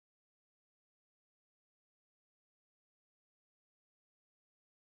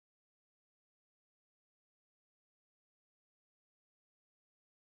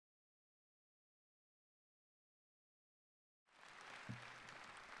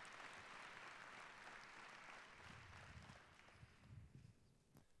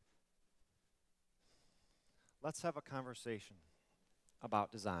Let's have a conversation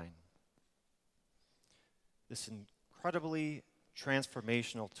about design. This incredibly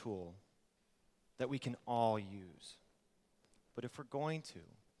transformational tool that we can all use. But if we're going to,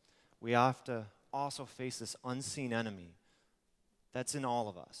 we have to also face this unseen enemy that's in all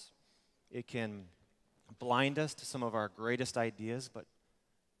of us. It can blind us to some of our greatest ideas, but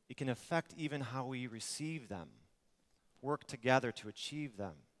it can affect even how we receive them, work together to achieve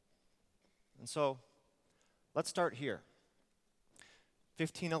them. And so, let's start here.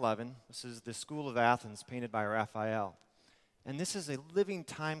 1511, this is the School of Athens painted by Raphael. And this is a living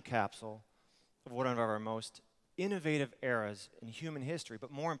time capsule of one of our most innovative eras in human history,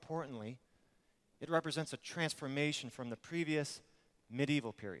 but more importantly, it represents a transformation from the previous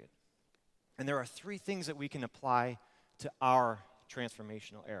medieval period. And there are three things that we can apply to our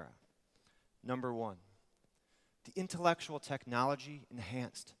transformational era. Number one, the intellectual technology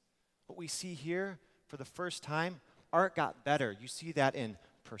enhanced. What we see here, for the first time, art got better. You see that in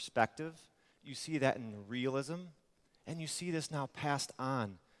perspective, you see that in realism, and you see this now passed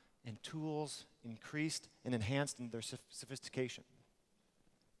on, and tools increased and enhanced in their sophistication.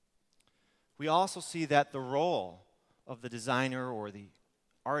 We also see that the role of the designer or the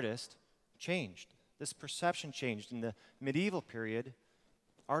artist changed. This perception changed. In the medieval period,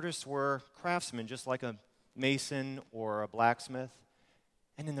 artists were craftsmen, just like a mason or a blacksmith.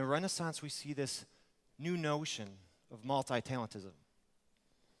 And in the Renaissance, we see this new notion of multi-talentism.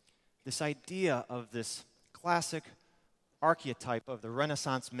 This idea of this classic archetype of the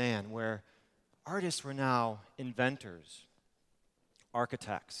Renaissance man, where artists were now inventors,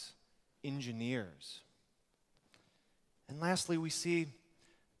 architects, engineers. And lastly, we see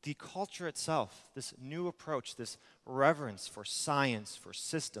the culture itself, this new approach, this reverence for science, for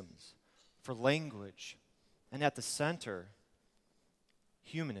systems, for language, and at the center,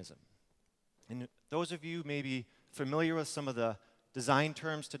 humanism. And those of you may be familiar with some of the design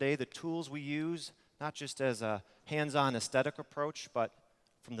terms today, the tools we use, not just as a hands-on aesthetic approach, but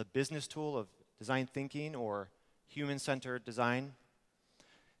from the business tool of design thinking or human-centered design.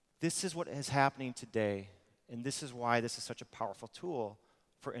 This is what is happening today, and this is why this is such a powerful tool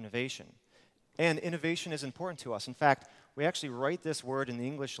for innovation. And innovation is important to us. In fact, we actually write this word in the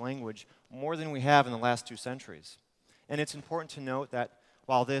English language more than we have in the last 2 centuries. And it's important to note that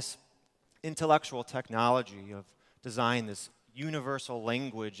while this intellectual technology of design, this universal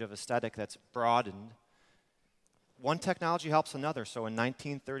language of aesthetic that's broadened, one technology helps another. So in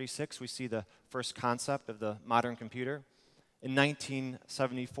 1936, we see the first concept of the modern computer. In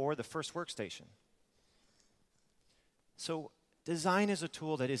 1974, the first workstation. So design is a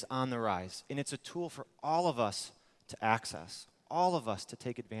tool that is on the rise, and it's a tool for all of us to access, all of us to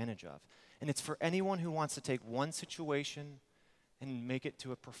take advantage of. And it's for anyone who wants to take one situation and make it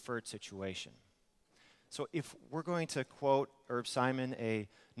to a preferred situation. So if we're going to quote Herb Simon, a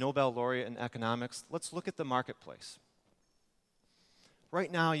Nobel laureate in economics, let's look at the marketplace.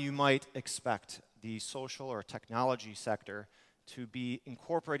 Right now, you might expect the social or technology sector to be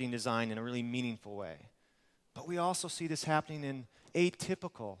incorporating design in a really meaningful way. But we also see this happening in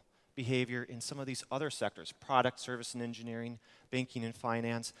atypical behavior in some of these other sectors: product, service, and engineering, banking and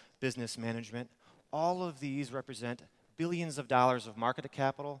finance, business management. All of these represent billions of dollars of market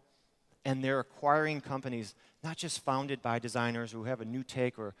capital, and they're acquiring companies not just founded by designers who have a new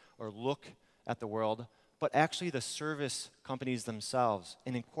take or look at the world, but actually the service companies themselves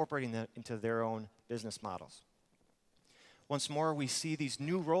and incorporating them into their own business models. Once more, we see these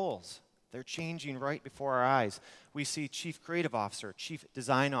new roles. They're changing right before our eyes. We see chief creative officer, chief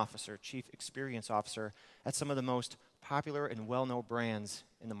design officer, chief experience officer at some of the most popular and well-known brands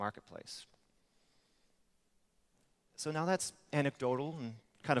in the marketplace. So now that's anecdotal and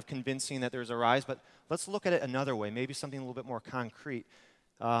kind of convincing that there's a rise, but let's look at it another way, maybe something a little bit more concrete.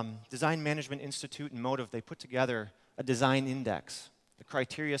 Design Management Institute and Motive, they put together a design index. The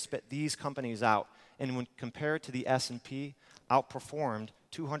criteria spit these companies out, and when compared to the S&P, outperformed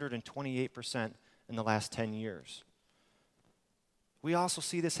 228% in the last 10 years. We also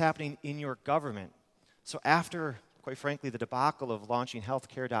see this happening in your government. So after, quite frankly, the debacle of launching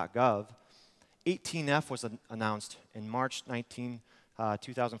healthcare.gov, 18F was announced in March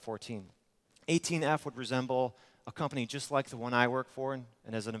 2014. 18F would resemble a company just like the one I work for, and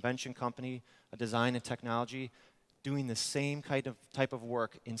as an invention company, a design and technology, doing the same type of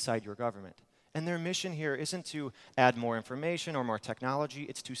work inside your government. And their mission here isn't to add more information or more technology,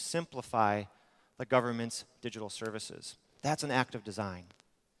 it's to simplify the government's digital services. That's an act of design.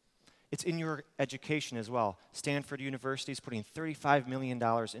 It's in your education as well. Stanford University is putting $35 million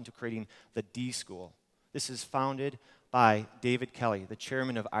into creating the D School. This is founded by David Kelly, the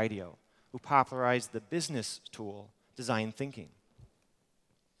chairman of IDEO, who popularized the business tool, design thinking.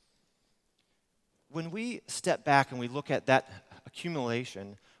 When we step back and we look at that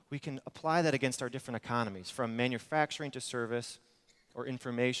accumulation, we can apply that against our different economies, from manufacturing to service or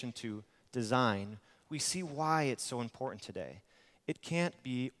information to design. We see why it's so important today. It can't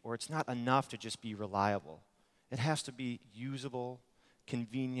be, or it's not enough to just be reliable. It has to be usable,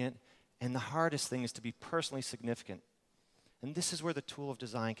 convenient, and the hardest thing is to be personally significant. And this is where the tool of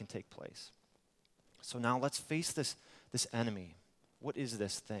design can take place. So now let's face this enemy. What is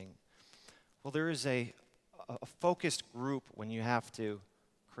this thing? Well, there is a focused group when you have to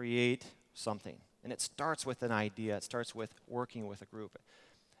create something. And it starts with an idea. It starts with working with a group.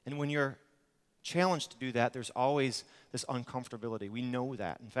 And when you're challenged to do that, there's always this uncomfortability. We know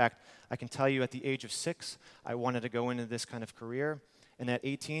that. In fact, I can tell you at the age of 6, I wanted to go into this kind of career. And at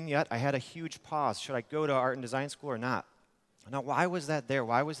 18, yet, I had a huge pause. Should I go to art and design school or not? Now, why was that there?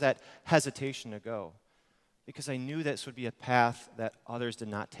 Why was that hesitation to go? Because I knew this would be a path that others did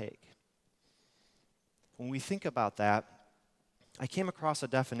not take. When we think about that, I came across a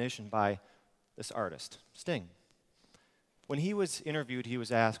definition by this artist, Sting. When he was interviewed, he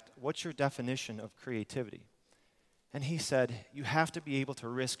was asked, "What's your definition of creativity?" And he said, "You have to be able to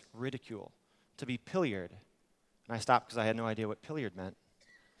risk ridicule, to be pilloried." And I stopped because I had no idea what pilloried meant.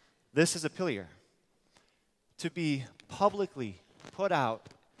 This is a pillior. To be publicly put out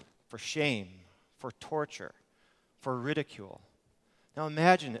for shame, for torture, for ridicule. Now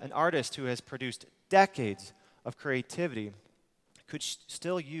imagine an artist who has produced decades of creativity could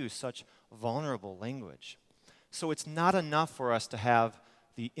still use such vulnerable language. So it's not enough for us to have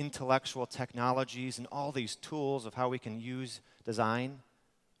the intellectual technologies and all these tools of how we can use design.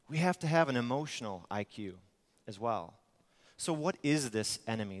 We have to have an emotional IQ as well. So what is this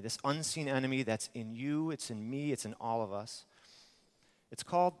enemy, this unseen enemy that's in you, it's in me, it's in all of us? It's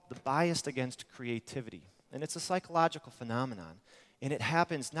called the bias against creativity, and it's a psychological phenomenon. And it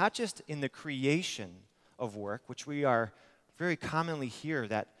happens not just in the creation of work, which we are very commonly hear,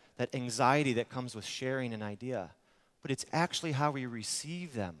 that anxiety that comes with sharing an idea, but it's actually how we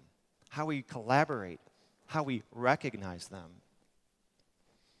receive them, how we collaborate, how we recognize them.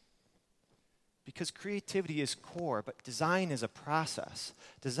 Because creativity is core, but design is a process.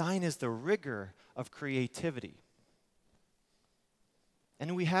 Design is the rigor of creativity.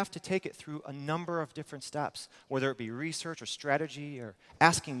 And we have to take it through a number of different steps, whether it be research or strategy or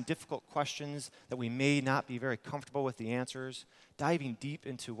asking difficult questions that we may not be very comfortable with the answers, diving deep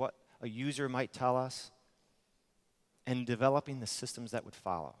into what a user might tell us, and developing the systems that would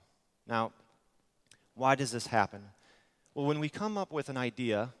follow. Now, why does this happen? Well, when we come up with an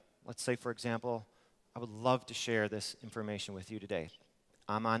idea, let's say, for example, I would love to share this information with you today.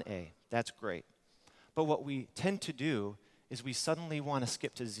 I'm on A. That's great. But what we tend to do is we suddenly want to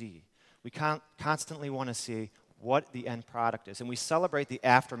skip to Z. We constantly want to see what the end product is, and we celebrate the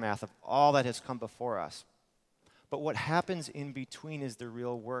aftermath of all that has come before us. But what happens in between is the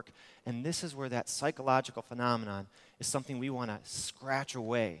real work, and this is where that psychological phenomenon is something we want to scratch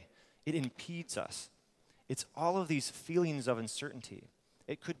away. It impedes us. It's all of these feelings of uncertainty.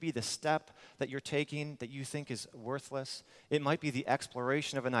 It could be the step that you're taking that you think is worthless. It might be the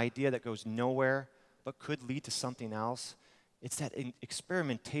exploration of an idea that goes nowhere but could lead to something else. It's that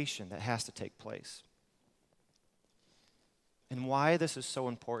experimentation that has to take place. And why this is so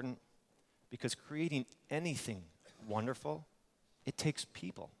important? Because creating anything wonderful, it takes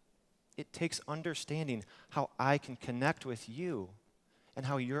people. It takes understanding how I can connect with you and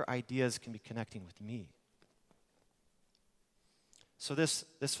how your ideas can be connecting with me. So this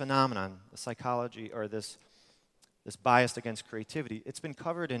phenomenon, the psychology, or this bias against creativity, it's been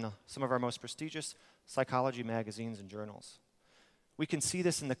covered in some of our most prestigious psychology magazines and journals. We can see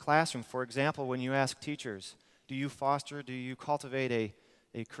this in the classroom. For example, when you ask teachers, do you cultivate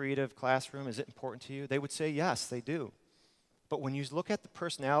a creative classroom? Is it important to you? They would say yes, they do. But when you look at the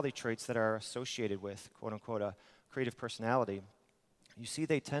personality traits that are associated with, quote unquote, a creative personality, you see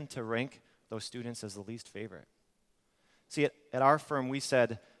they tend to rank those students as the least favorite. See, at our firm, we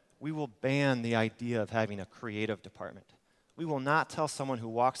said, we will ban the idea of having a creative department. We will not tell someone who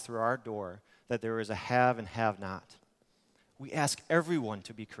walks through our door that there is a have and have not. We ask everyone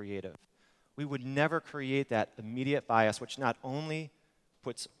to be creative. We would never create that immediate bias, which not only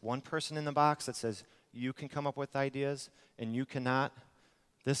puts one person in the box that says, you can come up with ideas and you cannot.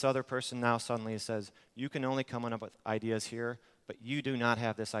 This other person now suddenly says, you can only come up with ideas here, but you do not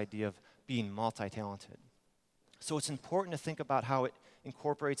have this idea of being multi-talented. So it's important to think about how it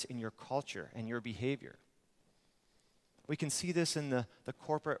incorporates in your culture and your behavior. We can see this in the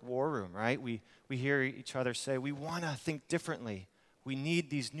corporate war room, right? We hear each other say, we want to think differently. We need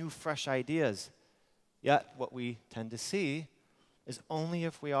these new, fresh ideas. Yet, what we tend to see is only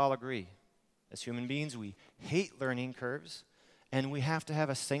if we all agree. As human beings, we hate learning curves, and we have to have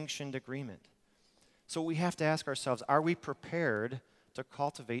a sanctioned agreement. So we have to ask ourselves, are we prepared to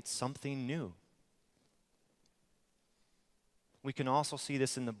cultivate something new? We can also see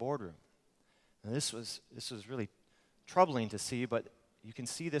this in the boardroom. Now, this was really troubling to see, but you can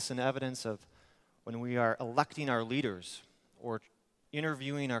see this in evidence of when we are electing our leaders or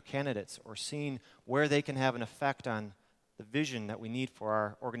interviewing our candidates or seeing where they can have an effect on the vision that we need for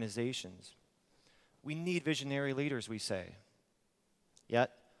our organizations. We need visionary leaders, we say,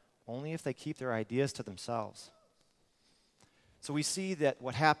 yet only if they keep their ideas to themselves. So we see that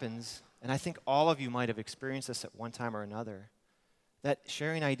what happens, and I think all of you might have experienced this at one time or another, that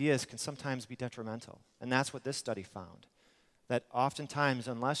sharing ideas can sometimes be detrimental. And that's what this study found, that oftentimes,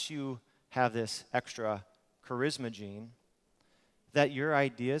 unless you have this extra charisma gene, that your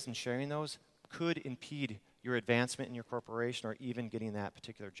ideas and sharing those could impede your advancement in your corporation or even getting that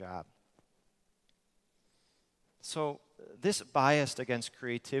particular job. So this bias against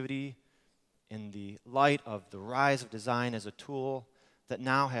creativity in the light of the rise of design as a tool that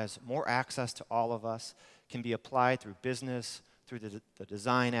now has more access to all of us can be applied through business, through the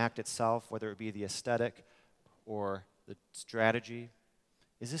design act itself, whether it be the aesthetic or the strategy.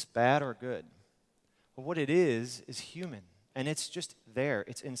 Is this bad or good? Well, what it is human, and it's just there.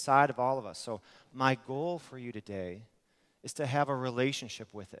 It's inside of all of us. So my goal for you today is to have a relationship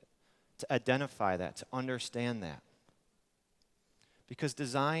with it, to identify that, to understand that. Because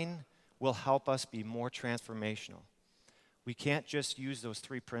design will help us be more transformational. We can't just use those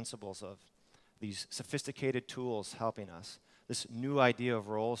three principles of these sophisticated tools helping us, this new idea of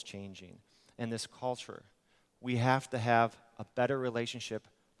roles changing, and this culture. We have to have a better relationship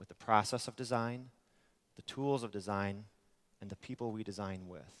with the process of design, the tools of design, and the people we design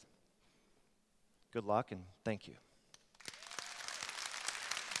with. Good luck, and thank you.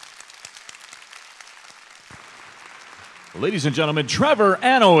 Ladies and gentlemen, Trevor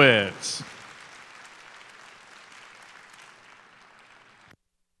Anulewicz.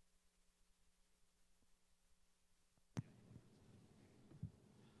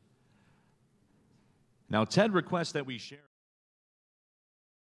 Now, TED requests that we share.